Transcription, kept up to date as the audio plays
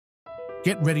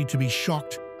Get ready to be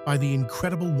shocked by the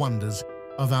incredible wonders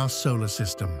of our solar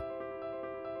system.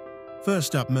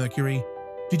 First up, Mercury.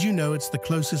 Did you know it's the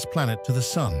closest planet to the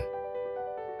Sun?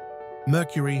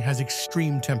 Mercury has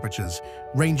extreme temperatures,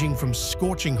 ranging from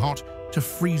scorching hot to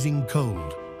freezing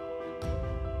cold.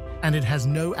 And it has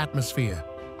no atmosphere,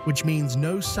 which means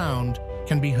no sound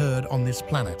can be heard on this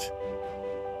planet.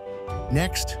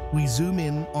 Next, we zoom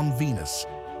in on Venus,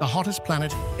 the hottest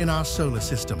planet in our solar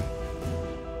system.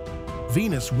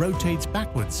 Venus rotates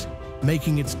backwards,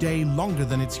 making its day longer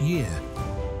than its year.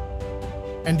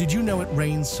 And did you know it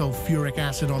rains sulfuric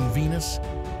acid on Venus?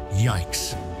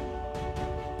 Yikes!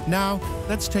 Now,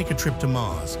 let's take a trip to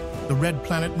Mars, the red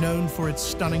planet known for its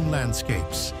stunning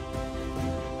landscapes.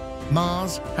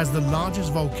 Mars has the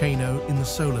largest volcano in the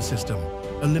solar system,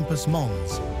 Olympus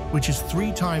Mons, which is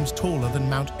 3 times taller than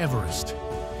Mount Everest.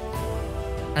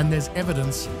 And there's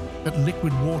evidence that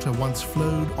liquid water once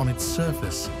flowed on its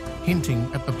surface, hinting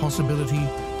at the possibility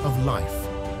of life.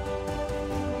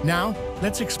 Now,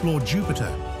 let's explore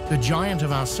Jupiter, the giant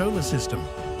of our solar system.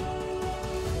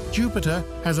 Jupiter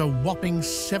has a whopping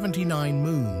 79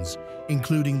 moons,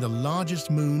 including the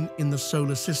largest moon in the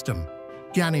solar system,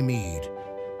 Ganymede.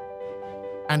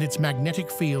 And its magnetic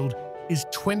field is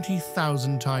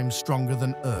 20,000 times stronger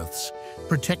than Earth's,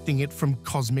 protecting it from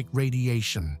cosmic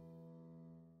radiation.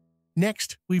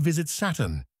 Next, we visit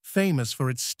Saturn, famous for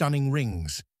its stunning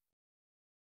rings.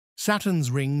 Saturn's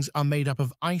rings are made up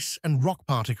of ice and rock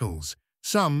particles,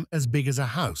 some as big as a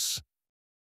house.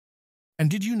 And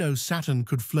did you know Saturn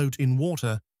could float in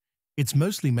water? It's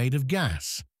mostly made of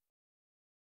gas.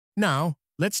 Now,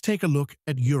 let's take a look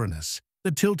at Uranus, the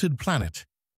tilted planet.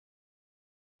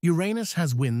 Uranus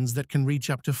has winds that can reach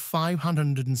up to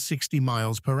 560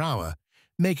 miles per hour,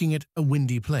 making it a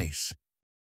windy place.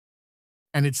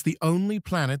 And it's the only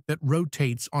planet that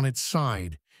rotates on its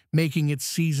side, making its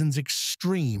seasons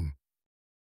extreme.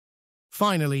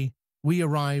 Finally, we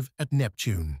arrive at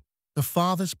Neptune, the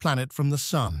farthest planet from the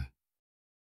Sun.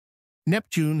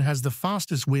 Neptune has the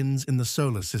fastest winds in the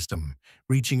solar system,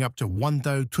 reaching up to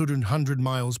 1,200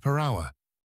 miles per hour.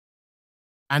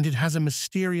 And it has a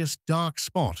mysterious dark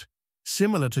spot,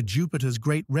 similar to Jupiter's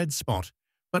Great Red Spot,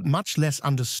 but much less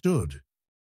understood.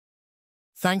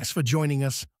 Thanks for joining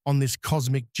us on this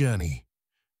cosmic journey.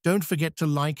 Don't forget to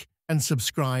like and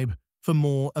subscribe for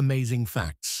more amazing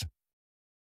facts.